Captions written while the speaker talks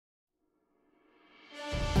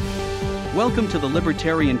Welcome to the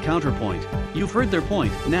Libertarian Counterpoint. You've heard their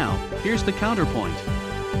point. Now, here's the counterpoint.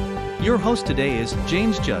 Your host today is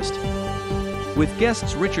James Just, with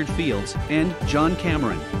guests Richard Fields and John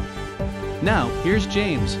Cameron. Now, here's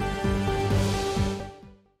James.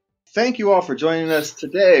 Thank you all for joining us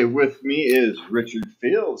today. With me is Richard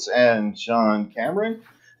Fields and John Cameron.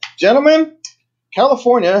 Gentlemen,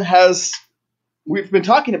 we've been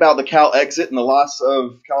talking about the Cal exit and the loss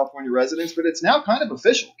of California residents, but it's now kind of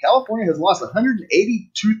official. California has lost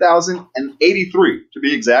 182,083, to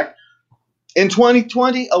be exact, in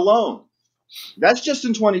 2020 alone. That's just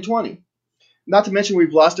in 2020. Not to mention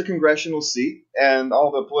we've lost a congressional seat and all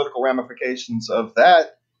the political ramifications of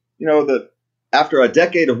that. You know, that after a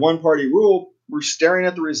decade of one-party rule, we're staring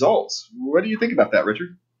at the results. What do you think about that,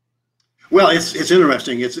 Richard? Well, it's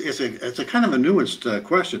interesting. It's a kind of a nuanced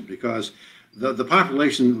question because the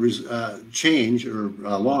population change or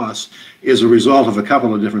loss is a result of a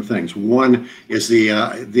couple of different things. One is the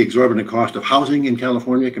exorbitant cost of housing in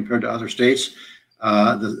California compared to other states.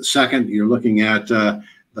 The second, you're looking at the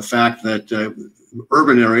fact that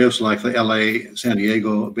urban areas like the LA, San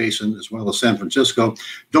Diego basin, as well as San Francisco,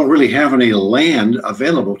 don't really have any land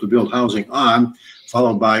available to build housing on,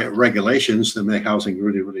 followed by regulations that make housing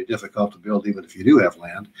really, really difficult to build, even if you do have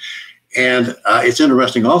land. And it's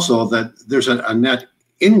interesting also that there's a net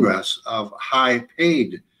ingress of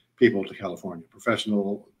high-paid people to California,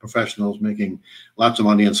 professionals making lots of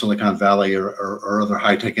money in Silicon Valley or other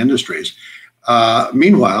high-tech industries.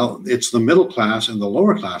 Meanwhile, it's the middle class and the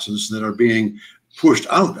lower classes that are being pushed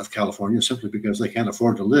out of California simply because they can't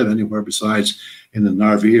afford to live anywhere besides in an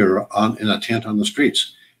RV or in a tent on the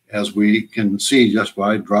streets, as we can see just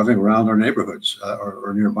by driving around our neighborhoods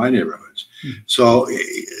or nearby neighborhoods. So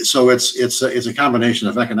it's a combination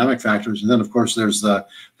of economic factors, and then of course there's the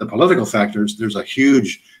political factors. There's a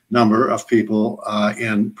huge number of people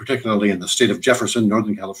particularly in the state of Jefferson,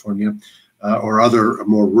 Northern California, or other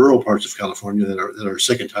more rural parts of California that are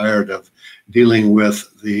sick and tired of dealing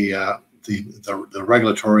with the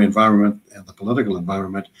regulatory environment and the political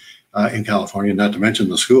environment in California, not to mention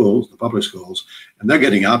the schools, the public schools, and they're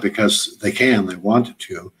getting out because they want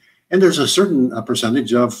to. And there's a certain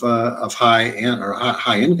percentage of high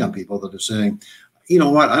income people that are saying, you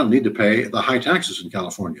know what, I don't need to pay the high taxes in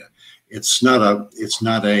California. It's not a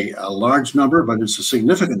large number, but it's a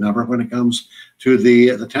significant number when it comes to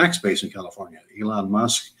the tax base in California. Elon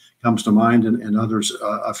Musk comes to mind, and others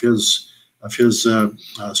of his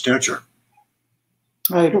stature.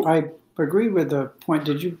 I agree with the point.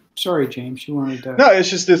 Sorry, James, you wanted to... No, it's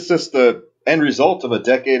just the end result of a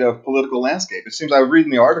decade of political landscape. It seems I was reading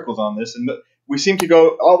the articles on this, and we seem to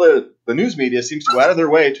go, all the news media seems to go out of their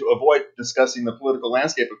way to avoid discussing the political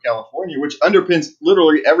landscape of California, which underpins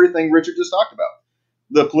literally everything Richard just talked about.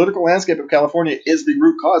 The political landscape of California is the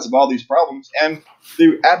root cause of all these problems, and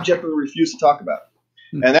they abjectly refuse to talk about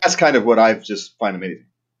it. And that's kind of what I just find amazing.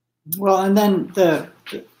 Well, and then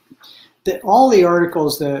all the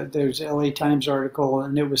articles, there's LA Times article,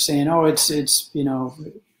 and it was saying, oh, it's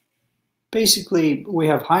basically we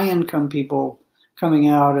have high income people coming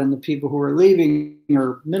out, and the people who are leaving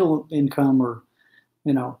are middle income or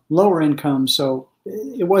lower income. So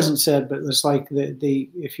it wasn't said, but it's like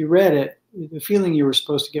if you read it, the feeling you were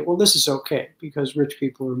supposed to get, well, this is okay because rich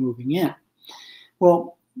people are moving in.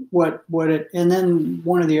 Well, and then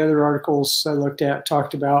one of the other articles I looked at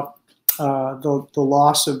talked about the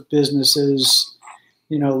loss of businesses,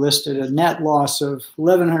 listed a net loss of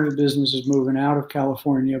 1,100 businesses moving out of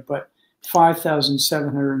California, but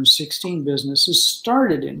 5,716 businesses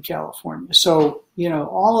started in California. So,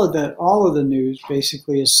 all of the news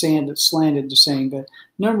basically is slanted to saying that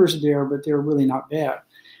numbers are there, but they're really not bad.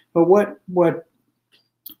 But what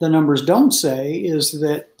the numbers don't say is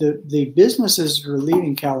that the businesses that are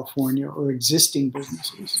leaving California are existing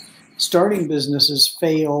businesses. Starting businesses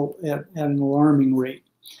fail at an alarming rate.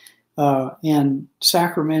 And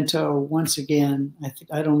Sacramento, once again,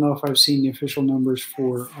 I don't know if I've seen the official numbers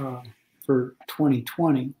for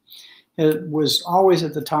 2020. It was always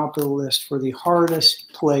at the top of the list for the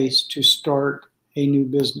hardest place to start a new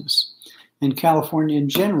business. And California in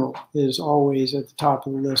general is always at the top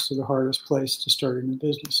of the list of the hardest place to start a new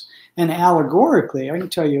business. And allegorically, I can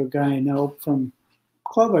tell you a guy I know from a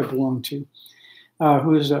club I belong to,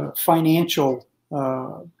 who is a financial,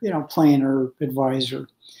 planner, advisor.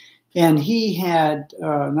 And he had,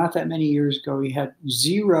 not that many years ago, he had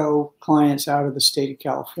 0 clients out of the state of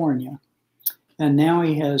California. And now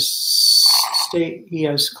he has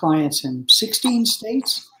clients in 16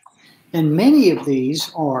 states. And many of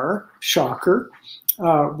these are, shocker,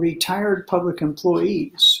 retired public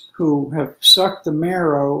employees who have sucked the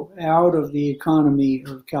marrow out of the economy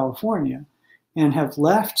of California and have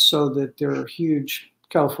left so that their huge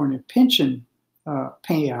California pension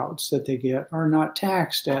payouts that they get are not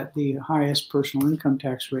taxed at the highest personal income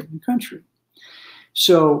tax rate in the country.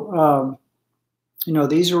 So, you know,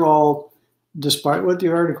 these are all, despite what the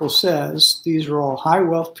article says, these are all high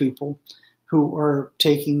wealth people who are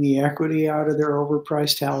taking the equity out of their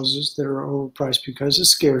overpriced houses that are overpriced because of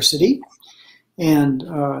scarcity, and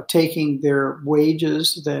taking their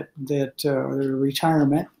wages their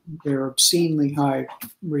retirement, their obscenely high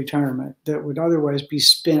retirement that would otherwise be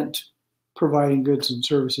spent providing goods and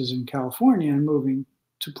services in California, and moving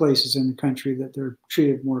to places in the country that they're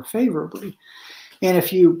treated more favorably. And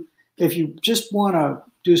if you just want to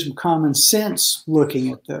do some common sense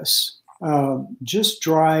looking at this, just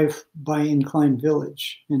drive by Incline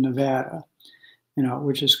Village in Nevada, you know,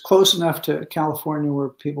 which is close enough to California where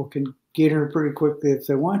people can get here pretty quickly if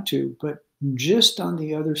they want to, but just on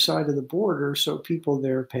the other side of the border, so people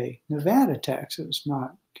there pay Nevada taxes,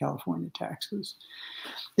 not California taxes.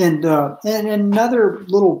 And another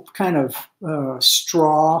little kind of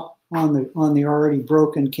straw on the already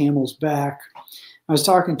broken camel's back. I was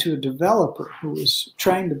talking to a developer who was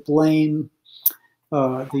trying to blame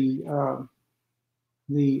the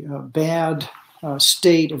bad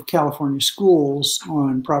state of California schools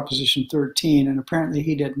on Proposition 13, and apparently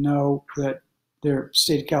he didn't know that their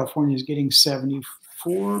state of California is getting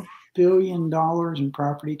 $74 billion in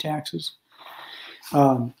property taxes,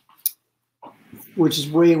 which is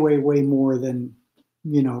way, way, way more than,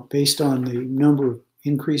 you know, based on the number of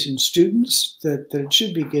increase in students that it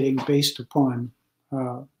should be getting based upon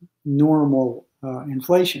normal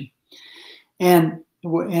inflation. And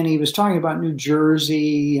he was talking about New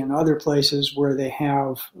Jersey and other places where they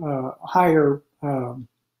have higher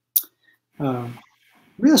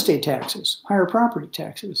real estate taxes, higher property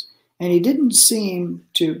taxes. And he didn't seem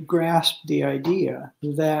to grasp the idea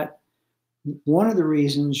that one of the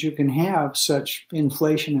reasons you can have such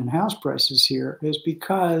inflation in house prices here is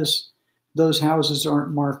because those houses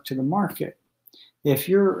aren't marked to the market. If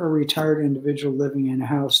you're a retired individual living in a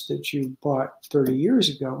house that you bought 30 years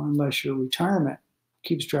ago, unless your retirement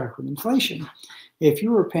keeps track with inflation, if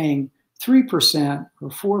you were paying 3% or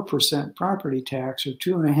 4% property tax, or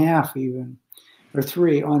 2.5% even, or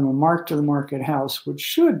 3% on a mark-to-the-market house, which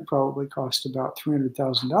should probably cost about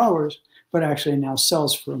 $300,000, but actually now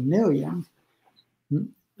sells for $1 million,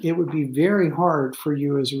 it would be very hard for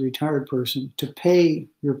you as a retired person to pay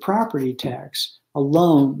your property tax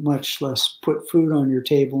alone, much less put food on your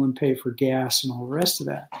table and pay for gas and all the rest of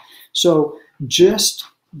that. So just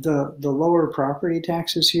the lower property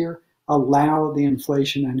taxes here allow the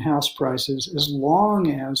inflation in house prices as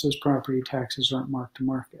long as those property taxes aren't marked to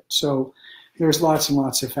market. So there's lots and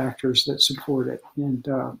lots of factors that support it. And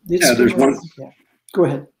there's one. Yeah. Go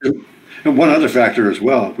ahead. And one other factor as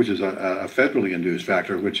well, which is a federally induced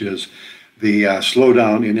factor, which is the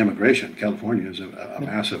slowdown in immigration. California is a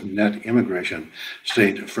massive net immigration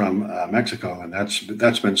state from Mexico, and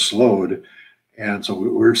that's been slowed. And so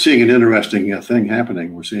we're seeing an interesting thing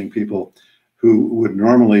happening. We're seeing people who would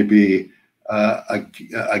normally be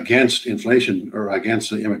against inflation or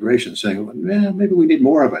against the immigration saying, well, maybe we need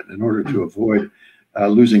more of it in order to avoid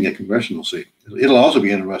losing a congressional seat. It'll also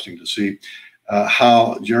be interesting to see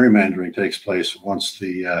how gerrymandering takes place once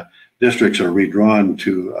the districts are redrawn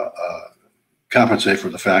to compensate for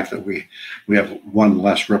the fact that we have one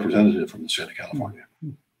less representative from the state of California.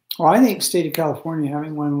 Well, I think the state of California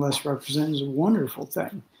having one less representative is a wonderful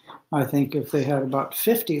thing. I think if they had about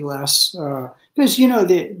 50 less, because, you know,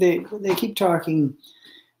 they keep talking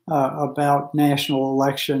about national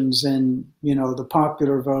elections, and, you know, the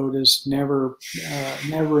popular vote is never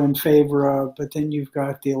in favor of, but then you've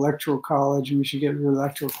got the electoral college, and we should get rid of the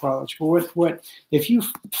electoral college. But what if you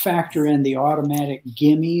factor in the automatic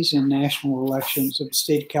gimmies in national elections of the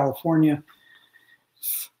state of California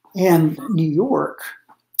and New York,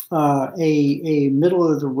 a middle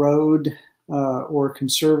of the road or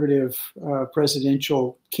conservative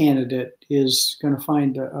presidential candidate is going to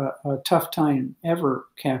find a tough time ever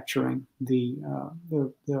capturing the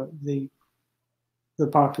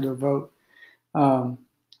popular vote, and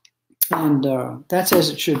that's as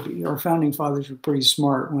it should be. Our founding fathers were pretty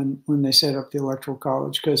smart when they set up the electoral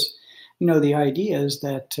college, because, you know, the idea is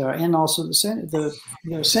that, and also the Senate,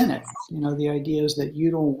 you know, the idea is that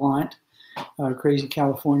you don't want crazy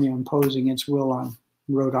California imposing its will on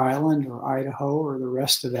Rhode Island or Idaho or the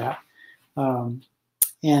rest of that, so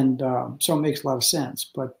it makes a lot of sense.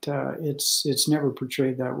 But it's never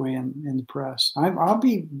portrayed that way in the press. I'll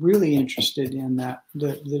be really interested in that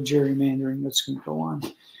the gerrymandering that's going to go on.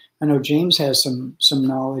 I know James has some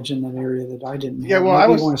knowledge in that area that I didn't. Yeah, have. well,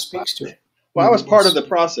 Maybe you want to speak to it. Well, I was part of the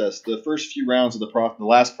process, the first few rounds of the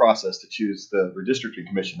last process to choose the redistricting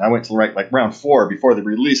commission. I went to like round 4 before they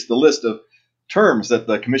released the list of terms that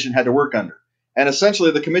the commission had to work under. And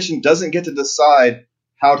essentially, the commission doesn't get to decide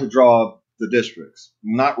how to draw the districts.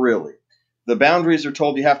 Not really. The boundaries are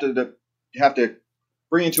told you have to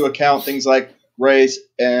bring into account things like race,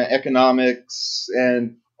 and economics,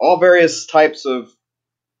 and all various types of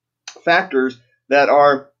factors that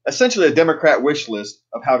are essentially a Democrat wish list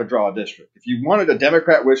of how to draw a district. If you wanted a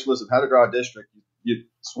Democrat wish list of how to draw a district,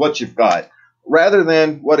 it's what you've got, rather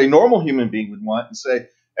than what a normal human being would want and say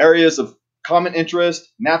areas of common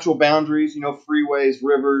interest, natural boundaries, freeways,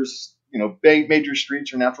 rivers, major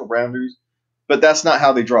streets or natural boundaries. But that's not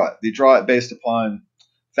how they draw it. They draw it based upon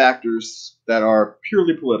factors that are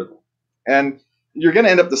purely political. And you're going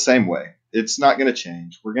to end up the same way. It's not going to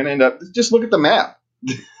change. We're going to end up, just look at the map.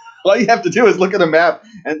 All you have to do is look at a map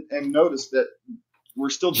and notice that we're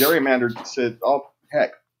still gerrymandered to all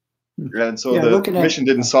heck. And so the commission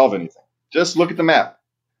didn't solve anything. Just look at the map.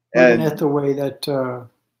 Looking at the way that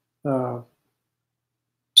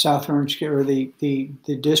South Orange, or the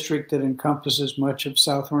district that encompasses much of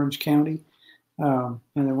South Orange County, and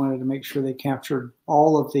they wanted to make sure they captured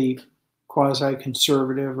all of the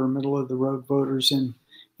quasi-conservative or middle-of-the-road voters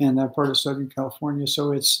in that part of Southern California.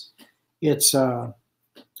 So it's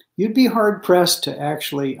you'd be hard-pressed to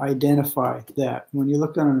actually identify that. When you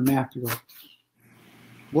look on a map, you go,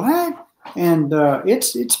 what? And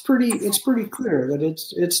it's pretty clear that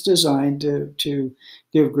it's designed to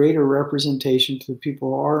give greater representation to the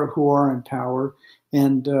people who are in power,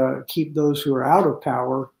 and keep those who are out of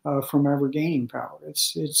power from ever gaining power.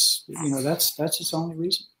 It's that's its only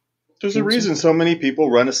reason. There's a reason so many people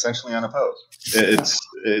run essentially unopposed.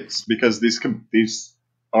 It's because these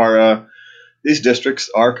districts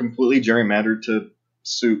are completely gerrymandered to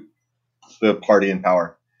suit the party in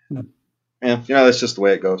power. And that's just the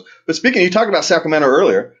way it goes. But speaking, you talked about Sacramento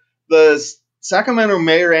earlier. The Sacramento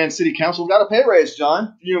Mayor and City Council got a pay raise,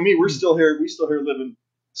 John. You and me, we're still here. We still here live in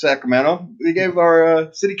Sacramento. They gave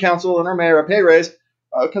our City Council and our mayor a pay raise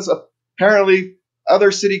because apparently other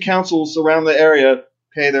city councils around the area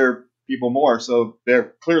pay their people more, so they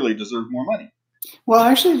clearly deserve more money. Well,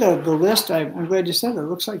 actually, the list, I'm glad you said that. It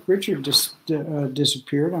looks like Richard just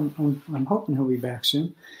disappeared. I'm hoping he'll be back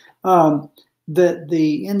soon. In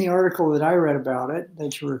the article that I read about it,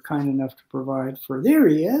 that you were kind enough to provide for, there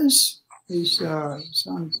he is. He's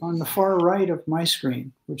on the far right of my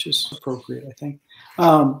screen, which is appropriate, I think.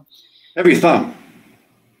 Every thumb.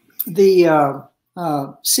 The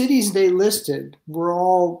cities they listed were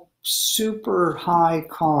all super high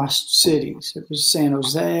cost cities. It was San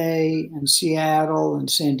Jose and Seattle and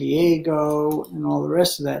San Diego and all the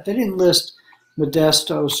rest of that. They didn't list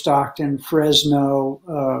Modesto, Stockton,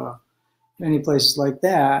 Fresno, any places like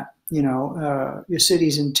that. Your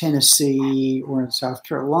cities in Tennessee or in South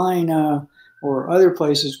Carolina or other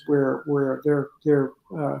places where their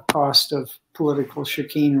cost of political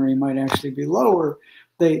chicanery might actually be lower.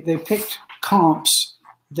 They picked comps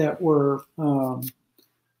that were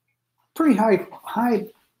pretty high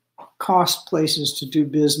cost places to do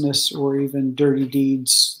business, or even dirty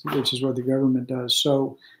deeds, which is what the government does.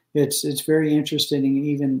 So it's very interesting in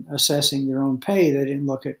even assessing their own pay. They didn't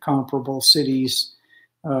look at comparable cities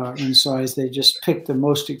in size. They just picked the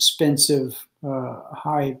most expensive,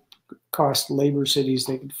 high cost labor cities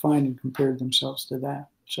they could find and compared themselves to that.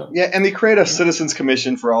 So yeah, and they create a citizens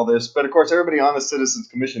commission for all this, but of course everybody on the citizens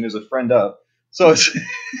commission is a friend of. So it's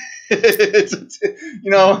how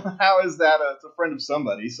is that? It's a friend of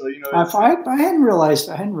somebody. So I hadn't realized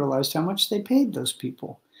how much they paid those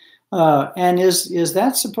people. And is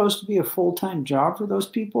that supposed to be a full-time job for those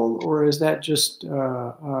people, or is that just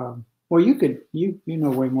well, you know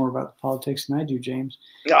way more about the politics than I do, James.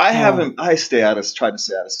 Yeah, I haven't. I tried to stay out of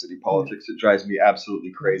city politics. It drives me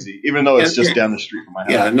absolutely crazy, even though it's just down the street from my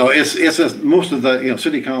house. Yeah, no, it's most of the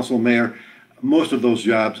city council, mayor. Most of those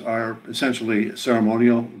jobs are essentially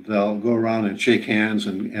ceremonial. They'll go around and shake hands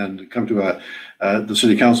and come to the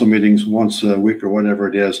city council meetings once a week or whatever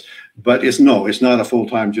it is. But it's not a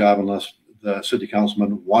full-time job unless the city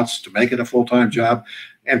councilman wants to make it a full-time job,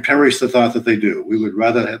 and perish the thought that they do. We would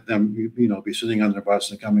rather have them, be sitting on their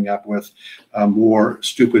butts and coming up with more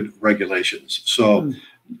stupid regulations. So.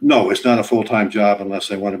 No, it's not a full-time job unless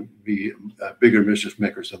they want to be bigger mischief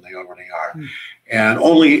makers than they already are. And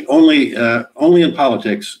only in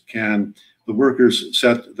politics can the workers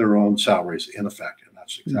set their own salaries in effect, and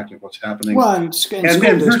that's exactly what's happening. Well, and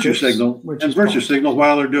virtue signal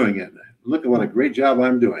while they're doing it. Look at what a great job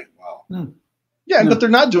I'm doing. Wow. Yeah, No. but they're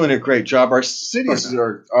not doing a great job. Our cities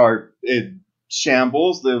are in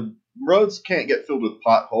shambles. The roads can't get filled with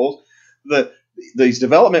potholes. These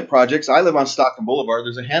development projects. I live on Stockton Boulevard.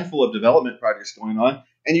 There's a handful of development projects going on,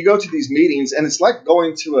 and you go to these meetings, and it's like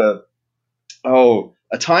going to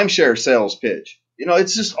a timeshare sales pitch. You know,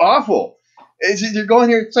 it's just awful. You're going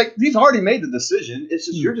here. It's like we've already made the decision. It's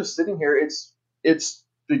just you're just sitting here. It's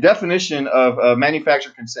the definition of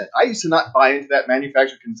manufactured consent. I used to not buy into that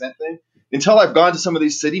manufactured consent thing until I've gone to some of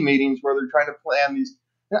these city meetings where they're trying to plan these.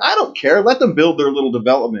 And I don't care. Let them build their little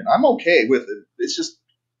development. I'm okay with it. It's just,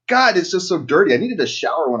 God, it's just so dirty. I needed a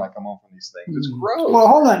shower when I come home from these things. It's gross. Well,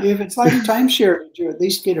 hold on. If it's like timeshare, did you at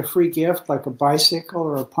least get a free gift like a bicycle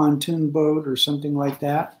or a pontoon boat or something like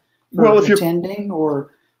that? Well, if you're attending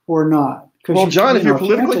or not. Well, John, if you're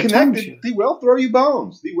politically connected, they will throw you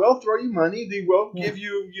bones. They will throw you money. They will give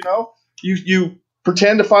you, you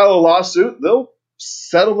pretend to file a lawsuit. They'll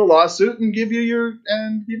settle the lawsuit and give you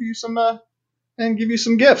some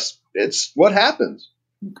gifts. It's what happens.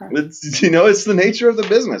 Okay. It's the nature of the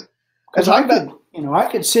business. Because I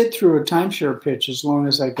could sit through a timeshare pitch as long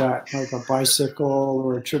as I got like a bicycle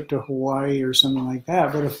or a trip to Hawaii or something like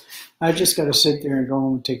that. But if I just got to sit there and go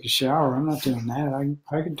home and take a shower, I'm not doing that.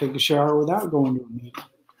 I can take a shower without going to a meeting.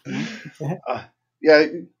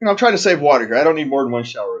 I'm trying to save water here. I don't need more than one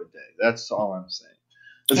shower a day. That's all I'm saying.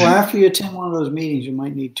 Well, after you attend one of those meetings, you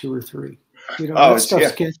might need 2 or 3. That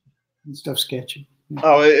stuff's sketchy. Yeah.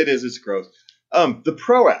 Oh, it is. It's gross. The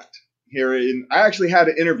PRO Act here. I actually had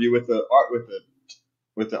an interview with the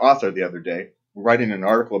author the other day, writing an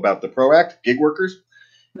article about the PRO Act, gig workers,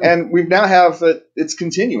 and we now have it's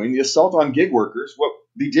continuing the assault on gig workers. What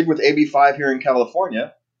they did with AB 5 here in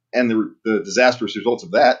California and the disastrous results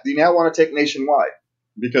of that, they now want to take nationwide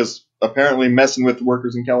because apparently messing with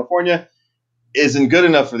workers in California isn't good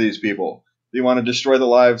enough for these people. They want to destroy the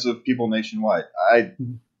lives of people nationwide. I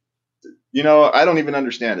don't even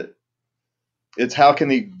understand it. It's how can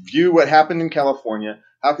they view what happened in California?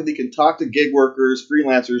 How can they talk to gig workers,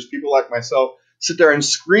 freelancers, people like myself, sit there and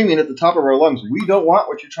screaming at the top of our lungs, we don't want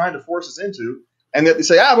what you're trying to force us into, and that they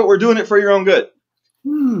say, but we're doing it for your own good.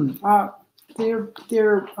 James, I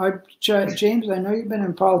know you've been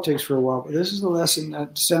in politics for a while, but this is a lesson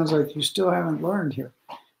that sounds like you still haven't learned here.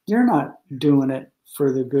 They're not doing it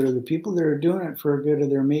for the good of the people. They're doing it for the good of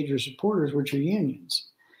their major supporters, which are unions.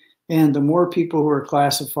 And the more people who are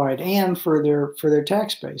classified, and for their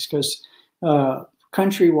tax base, because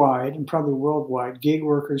countrywide and probably worldwide, gig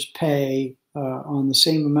workers pay on the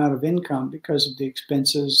same amount of income because of the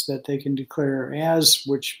expenses that they can declare as,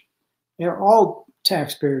 which all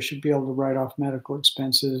taxpayers should be able to write off medical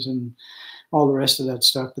expenses and all the rest of that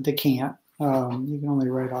stuff, but they can't. You can only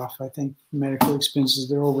write off, I think, medical expenses.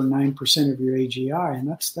 They're over 9% of your AGI, and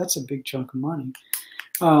that's a big chunk of money.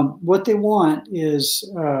 What they want is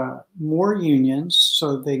more unions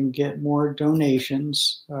so they can get more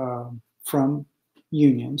donations from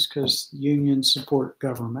unions, because unions support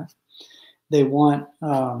government. They want,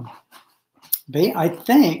 I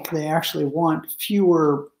think they actually want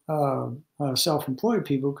fewer self-employed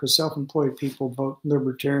people, because self-employed people vote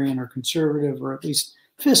libertarian or conservative, or at least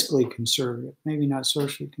fiscally conservative, maybe not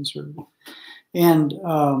socially conservative. And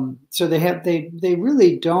so they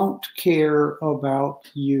really don't care about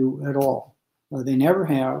you at all. They never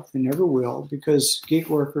have, they never will, because gig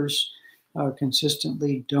workers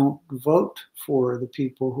consistently don't vote for the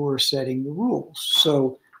people who are setting the rules.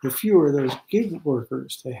 So the fewer of those gig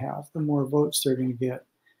workers they have, the more votes they're going to get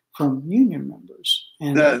from union members.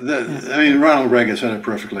 And Ronald Reagan said it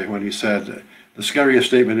perfectly when he said, the scariest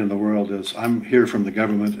statement in the world is, I'm here from the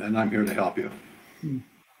government and I'm here to help you. And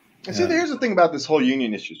see, here's the thing about this whole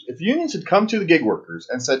union issue. If unions had come to the gig workers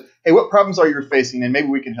and said, hey, what problems are you facing, and maybe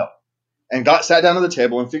we can help, and sat down at the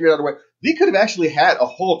table and figured out a way, they could have actually had a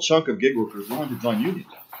whole chunk of gig workers willing to join unions.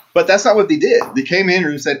 But that's not what they did. They came in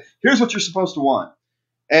and said, here's what you're supposed to want,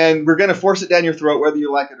 and we're going to force it down your throat whether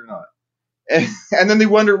you like it or not. And then they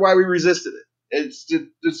wonder why we resisted it. It's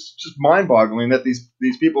just mind-boggling that these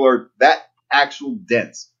people are that actual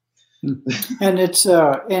dense. And it's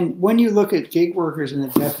and when you look at gig workers and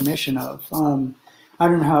the definition of, I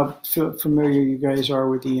don't know how familiar you guys are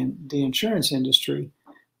with the insurance industry.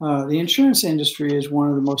 The insurance industry is one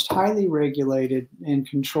of the most highly regulated and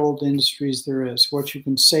controlled industries there is. What you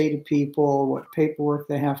can say to people, what paperwork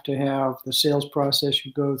they have to have, the sales process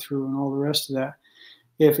you go through, and all the rest of that.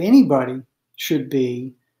 If anybody should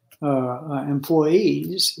be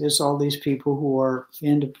employees, it's all these people who are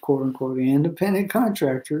quote unquote independent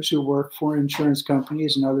contractors who work for insurance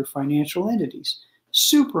companies and other financial entities.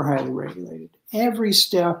 Super highly regulated. Every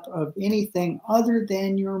step of anything other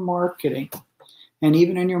than your marketing And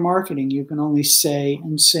even in your marketing, you can only say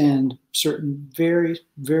and send certain very,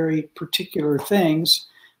 very particular things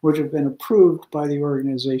which have been approved by the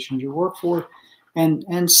organizations you work for,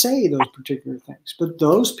 and say those particular things. But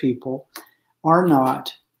those people are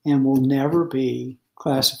not and will never be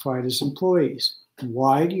classified as employees.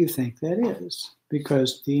 Why do you think that is?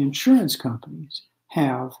 Because the insurance companies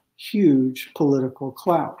have huge political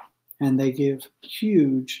clout, and they give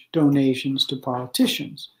huge donations to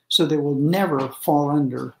politicians. So they will never fall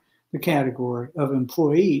under the category of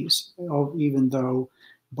employees, even though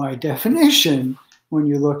by definition, when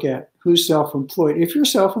you look at who's self-employed, if you're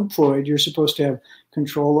self-employed, you're supposed to have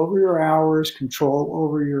control over your hours, control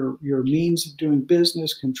over your means of doing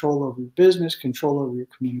business, control over your business, control over your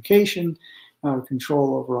communication,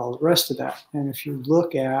 control over all the rest of that. And if you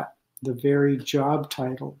look at the very job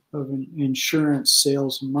title of an insurance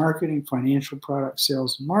sales and marketing, financial product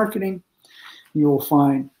sales and marketing, you will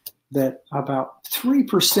find that about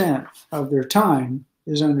 3% of their time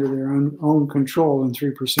is under their own control and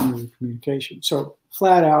 3% of the communication. So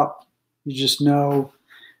flat out, you just know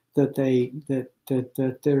that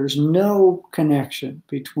that there's no connection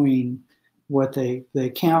between what they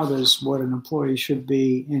count as what an employee should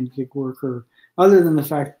be and gig worker, other than the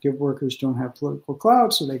fact that gig workers don't have political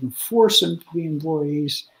clout, so they can force them to be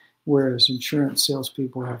employees, whereas insurance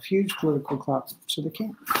salespeople have huge political clout, so they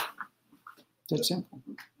can't. That's simple.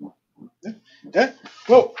 Yeah.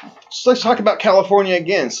 Well, so let's talk about California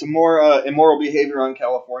again. Some more immoral behavior on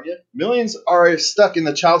California. Millions are stuck in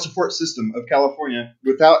the child support system of California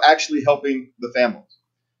without actually helping the families.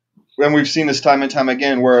 And we've seen this time and time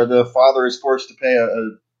again, where the father is forced to pay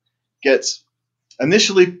gets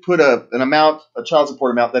initially put a child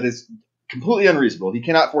support amount that is completely unreasonable. He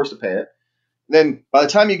cannot force to pay it. Then by the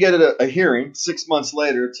time you get a hearing 6 months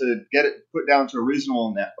later to get it put down to a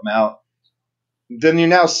reasonable amount, then you're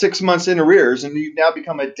now 6 months in arrears, and you've now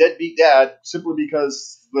become a deadbeat dad simply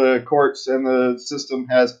because the courts and the system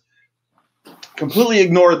has completely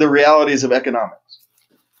ignored the realities of economics.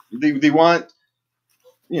 They want,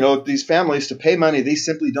 these families to pay money they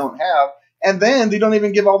simply don't have, and then they don't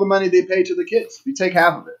even give all the money they pay to the kids. You take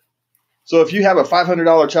half of it. So if you have a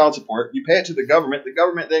 $500 child support, you pay it to the government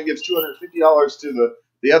then gives $250 to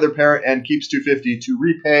the other parent and keeps $250 to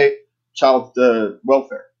repay child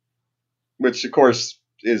welfare, which of course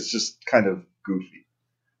is just kind of goofy.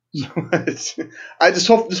 So I just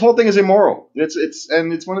hope this whole thing is immoral.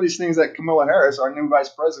 It's one of these things that Kamala Harris, our new vice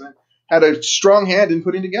president, had a strong hand in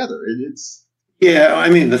putting together. Yeah, I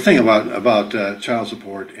mean, the thing about child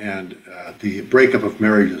support and the breakup of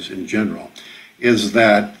marriages in general is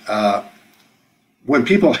that when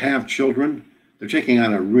people have children, they're taking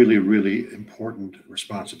on a really, really important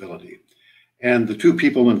responsibility. And the two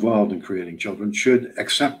people involved in creating children should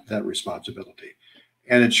accept that responsibility.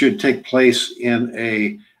 And it should take place in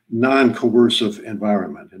a non-coercive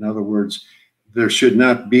environment. In other words, there should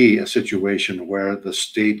not be a situation where the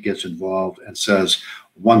state gets involved and says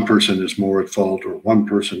one person is more at fault or one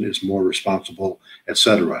person is more responsible,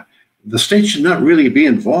 etc. The state should not really be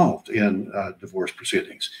involved in divorce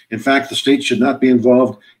proceedings. In fact, the state should not be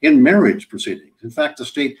involved in marriage proceedings. In fact, the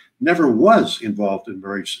state never was involved in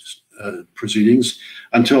marriage proceedings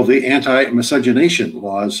until the anti-miscegenation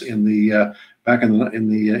laws in the back in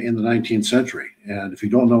the 19th century. And if you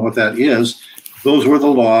don't know what that is, those were the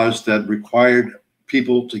laws that required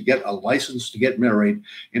people to get a license to get married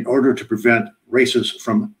in order to prevent races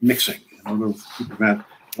from mixing, in order to prevent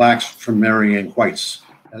blacks from marrying whites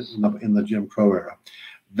in the Jim Crow era.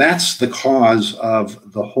 That's the cause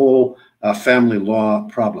of the whole family law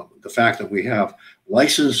problem. The fact that we have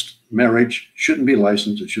licensed marriage shouldn't be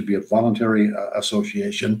licensed. It should be a voluntary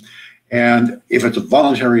association. And if it's a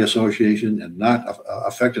voluntary association and not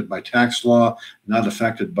affected by tax law, not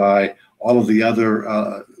affected by all of the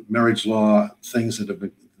other marriage law things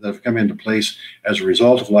that have come into place as a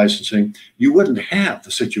result of licensing, you wouldn't have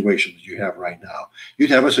the situation that you have right now.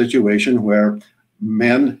 You'd have a situation where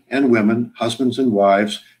men and women, husbands and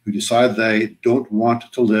wives, who decide they don't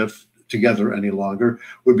want to live together any longer,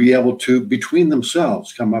 would be able to, between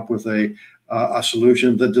themselves, come up with a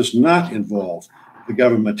solution that does not involve the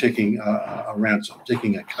government taking a ransom,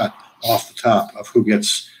 taking a cut off the top of who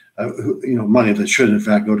gets money that should in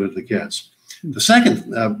fact go to the kids. The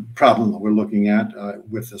second problem that we're looking at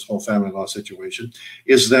with this whole family law situation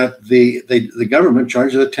is that the government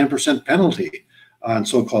charges a 10% penalty on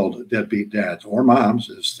so-called deadbeat dads or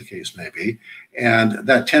moms, as the case may be, and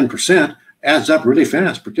that 10% adds up really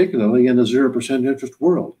fast, particularly in the 0% interest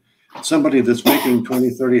world. Somebody that's making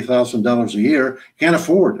 $20,000, $30,000 a year can't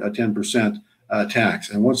afford a 10%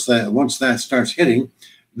 tax, and once that starts hitting,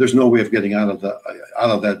 there's no way of getting out of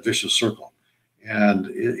that vicious circle. And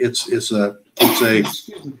it's a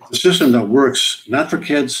system that works not for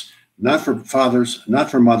kids, not for fathers, not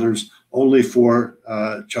for mothers, only for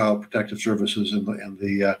Child Protective Services and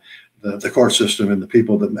the court system and the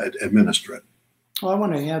people that administer it. Well, I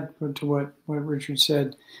want to add to what Richard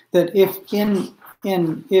said, that if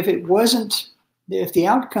the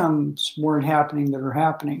outcomes weren't happening that are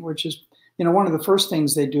happening, which is, one of the first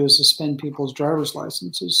things they do is suspend people's driver's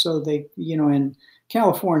licenses. So they, in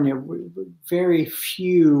California, very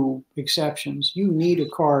few exceptions. You need a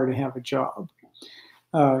car to have a job.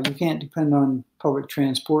 You can't depend on public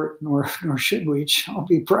transport, nor should we. It shall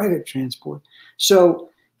be private transport. So,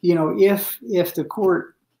 if the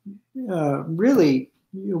court really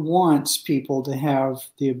wants people to have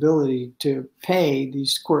the ability to pay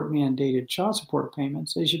these court-mandated child support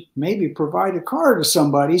payments, they should maybe provide a car to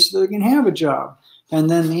somebody so they can have a job, and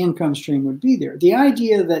then the income stream would be there. The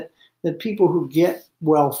idea that people who get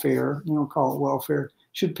welfare, call it welfare,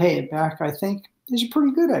 should pay it back, I think, is a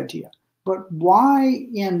pretty good idea. But why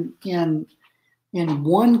in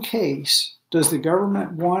one case does the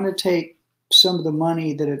government want to take some of the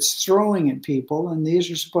money that it's throwing at people, and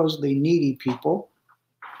these are supposedly needy people,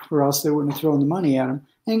 or else they wouldn't have thrown the money at them,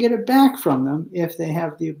 and get it back from them if they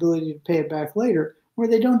have the ability to pay it back later, where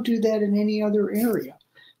they don't do that in any other area?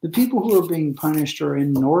 The people who are being punished are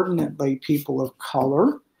inordinately people of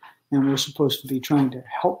color, and we're supposed to be trying to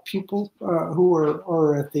help people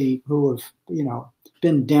who have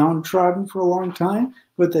been downtrodden for a long time.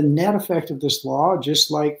 But the net effect of this law,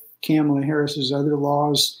 just like Kamala Harris's other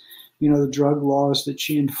laws, the drug laws that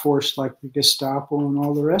she enforced, like the Gestapo and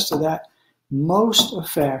all the rest of that, most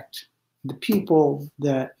affect the people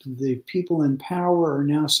that the people in power are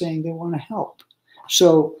now saying they want to help.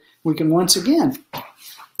 So we can once again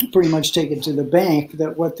pretty much take it to the bank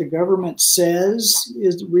that what the government says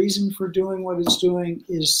is the reason for doing what it's doing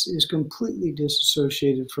is completely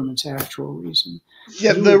disassociated from its actual reason.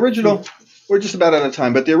 Yeah, the original, we're just about out of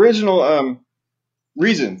time, but the original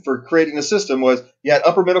reason for creating the system was you had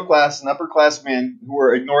upper middle class and upper class men who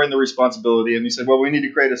were ignoring the responsibility, and you said, well, we need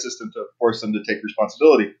to create a system to force them to take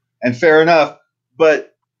responsibility. And fair enough,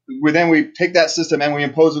 but then we take that system and we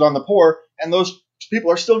impose it on the poor, and those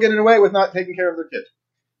people are still getting away with not taking care of their kids.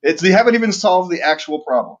 They haven't even solved the actual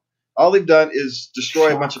problem. All they've done is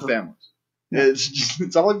destroy a bunch of families.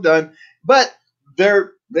 It's all they've done. But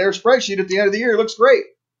their spreadsheet at the end of the year looks great.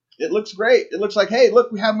 It looks great. It looks like, hey,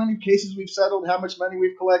 look, how many cases we've settled, how much money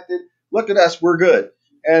we've collected. Look at us, we're good.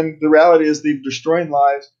 And the reality is they've destroyed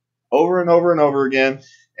lives over and over and over again,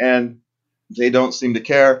 and they don't seem to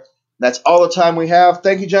care. That's all the time we have.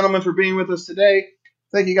 Thank you, gentlemen, for being with us today.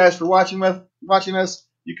 Thank you guys for watching us.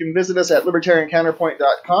 You can visit us at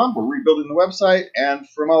libertariancounterpoint.com. We're rebuilding the website. And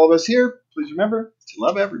from all of us here, please remember to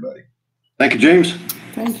love everybody. Thank you, James.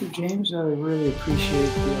 Thank you, James. I really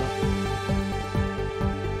appreciate the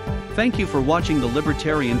Thank you for watching the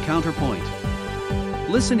Libertarian Counterpoint.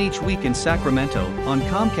 Listen each week in Sacramento on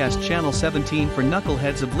Comcast Channel 17 for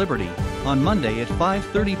Knuckleheads of Liberty on Monday at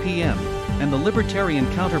 5:30 p.m. and the Libertarian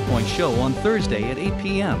Counterpoint Show on Thursday at 8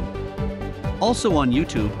 p.m. Also on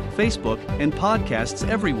YouTube, Facebook, and podcasts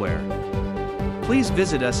everywhere. Please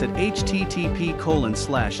visit us at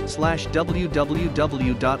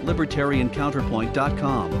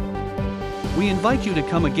http://www.libertariancounterpoint.com. We invite you to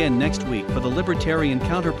come again next week for the Libertarian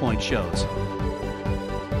Counterpoint shows.